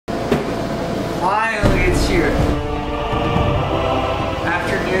finally it's here.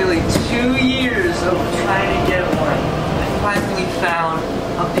 After nearly 2 years of trying to get one, I finally found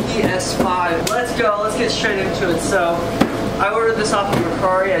a PS5. Let's go, let's get straight into it. So, I ordered this off of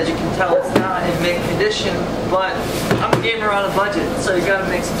Mercari. As you can tell, it's not in mint condition, but I'm a gamer on a budget, so you gotta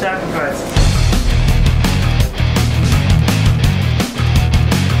make some sacrifices.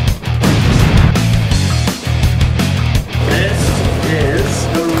 This is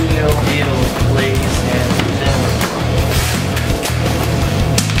the real deal, ladies and gentlemen.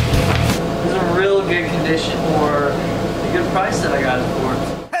 This is a real good condition for the good price that I got it for.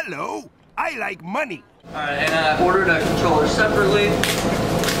 Hello, I like money. Alright, and I ordered a controller separately.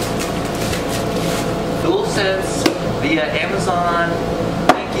 DualSense via Amazon.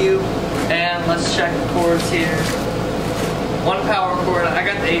 Thank you. And let's check the cords here. One power cord. I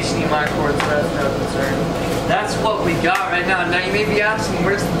got the HDMI cord, so that's no concern. That's what we got right now. Now you may be asking,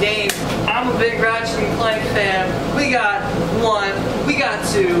 where's the game? I'm a big Ratchet & Clank fan. We got 1, we got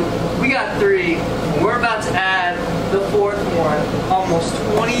 2, we got 3. We're about to add the 4th one, almost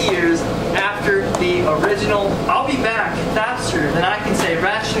 20 years after the original. I'll be back faster than I can say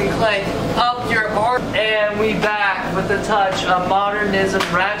Ratchet & Clank, up your art. And we back with a touch of modernism.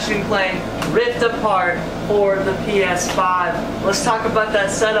 Ratchet & Clank ripped apart for the PS5. Let's talk about that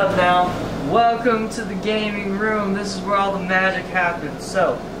setup now. Welcome to the gaming room. This is where all the magic happens.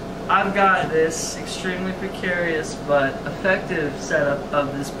 So, I've got this extremely precarious but effective setup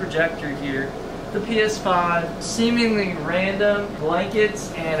of this projector here. The PS5, seemingly random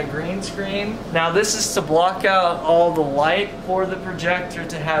blankets and a green screen. Now this is to block out all the light for the projector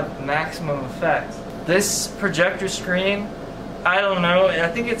to have maximum effect. This projector screen, I don't know, I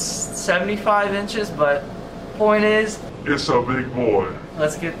think it's 75 inches, but point is, it's a big boy.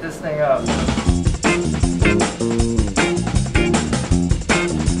 Let's get this thing up.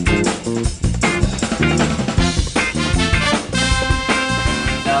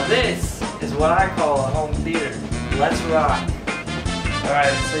 Now this is what I call a home theater. Let's rock.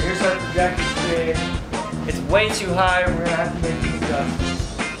 Alright, so here's our projector screen. It's way too high, we're gonna have to make some adjustments.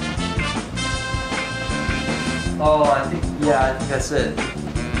 Oh, I think that's it.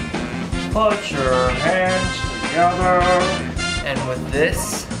 Put your hands together. And with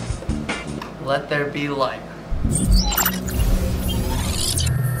this, let there be light.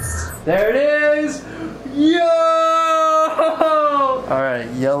 There it is! Yo! Alright,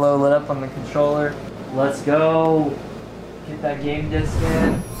 yellow lit up on the controller. Let's go. Get that game disc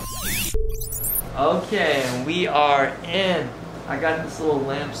in. Okay, and we are in. I got this little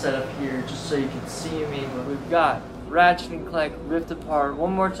lamp set up here just so you can see me, but we've got Ratchet & Clank ripped apart.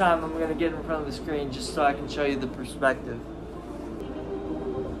 One more time, I'm gonna get in front of the screen just so I can show you the perspective.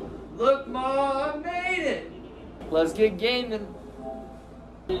 Look, Ma, I made it! Let's get gaming.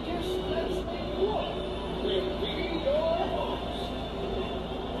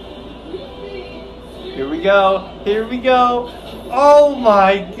 Here we go, here we go. Oh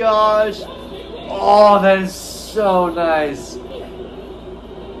my gosh. Oh, that is so nice.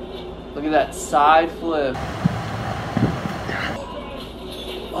 Look at that side flip.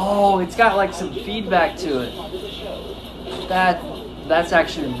 Oh, it's got like some feedback to it. That's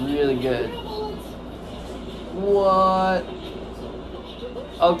actually really good. What?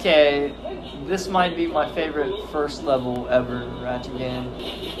 Okay, this might be my favorite first level ever in Ratchet game.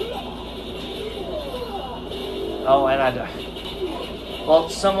 Oh, and I died. Well,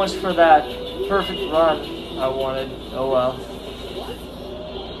 so much for that perfect run I wanted. Oh well.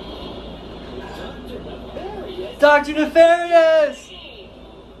 Dr. Nefarious!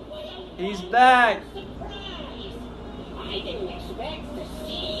 He's back! I didn't expect to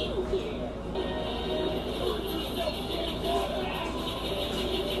see you here.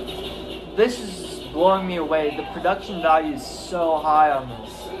 This is blowing me away. The production value is so high on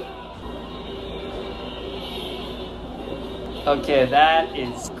this. Okay, that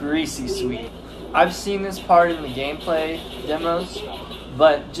is greasy sweet. I've seen this part in the gameplay demos,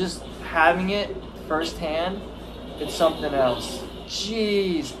 but just having it firsthand, it's something else.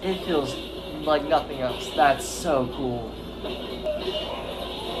 Jeez, it feels like nothing else. That's so cool.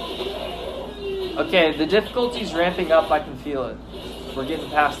 Okay, the difficulty's ramping up, I can feel it. We're getting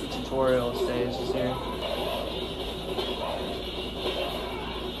past the tutorial stages here.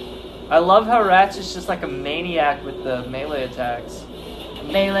 I love how Ratchet's just like a maniac with the melee attacks.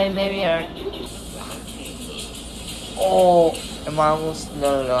 Melee maniac. Oh, am I almost?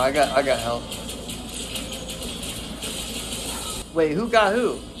 No, I got help. Wait, who got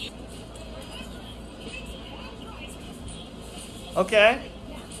who? Okay.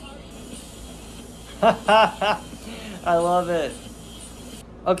 I love it.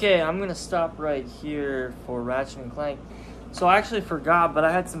 Okay, I'm gonna stop right here for Ratchet and Clank. So I actually forgot, but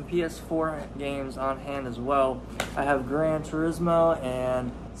I had some PS4 games on hand as well. I have Gran Turismo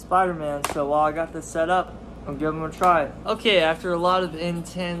and Spider-Man, so while I got this set up, I'll give them a try. Okay, after a lot of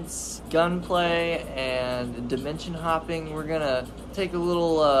intense gunplay and dimension hopping, we're gonna take a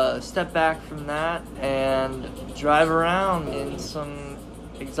little step back from that and drive around in some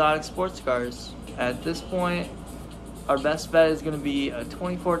exotic sports cars. At this point, our best bet is going to be a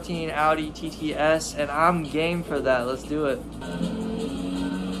 2014 Audi TTS, and I'm game for that. Let's do it.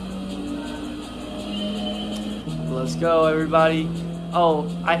 Let's go, everybody. Oh,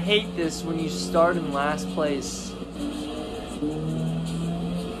 I hate this when you start in last place.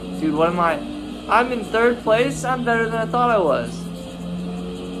 Dude, what am I? I'm in third place? I'm better than I thought I was.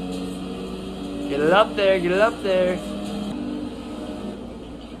 Get it up there, get it up there.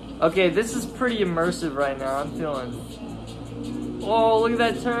 Okay, this is pretty immersive right now. I'm feeling. Oh, look at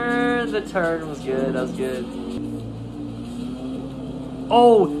that turn. The turn was good. That was good.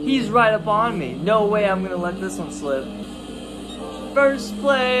 Oh, he's right up on me. No way I'm gonna let this one slip. First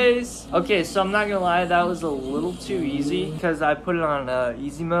place. Okay, so I'm not gonna lie, that was a little too easy because I put it on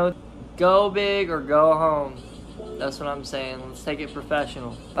easy mode. Go big or go home. That's what I'm saying. Let's take it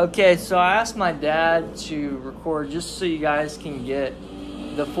professional. Okay, so I asked my dad to record just so you guys can get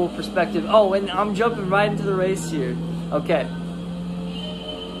the full perspective. Oh, and I'm jumping right into the race here. Okay.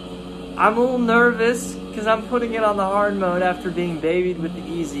 I'm a little nervous because I'm putting it on the hard mode after being babied with the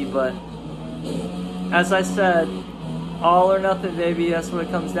easy, but as I said, all or nothing, baby. That's what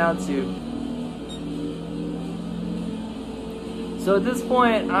it comes down to. So at this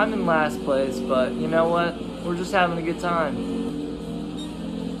point, I'm in last place, but you know what? We're just having a good time.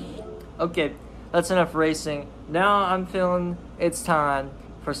 Okay, that's enough racing. Now I'm feeling it's time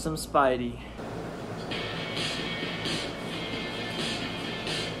for some Spidey.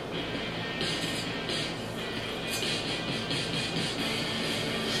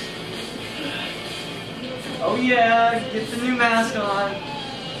 Oh yeah, get the new mask on.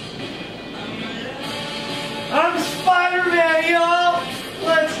 I'm Spider-Man, y'all!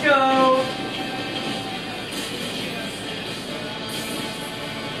 Let's go!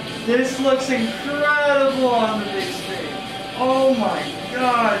 This looks incredible on the big screen. Oh my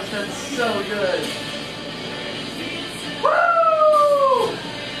gosh, that's so good. Woo!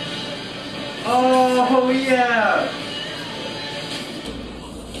 Oh yeah!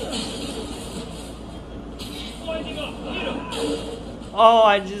 Oh,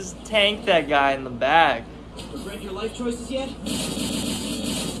 I just tanked that guy in the back. Regret your life choices yet?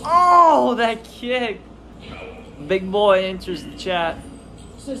 Oh, that kick! Big boy enters the chat.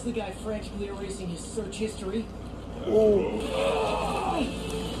 Says the guy frantically erasing his search history. Oh.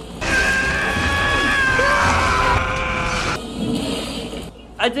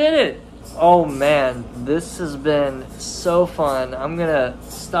 I did it! Oh man, this has been so fun. I'm gonna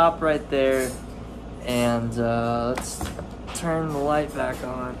stop right there and let's turn the light back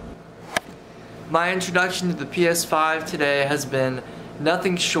on. My introduction to the PS5 today has been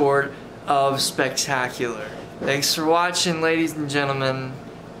nothing short of spectacular. Thanks for watching, ladies and gentlemen,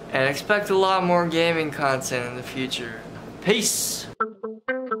 and expect a lot more gaming content in the future. Peace!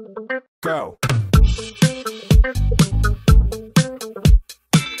 Go.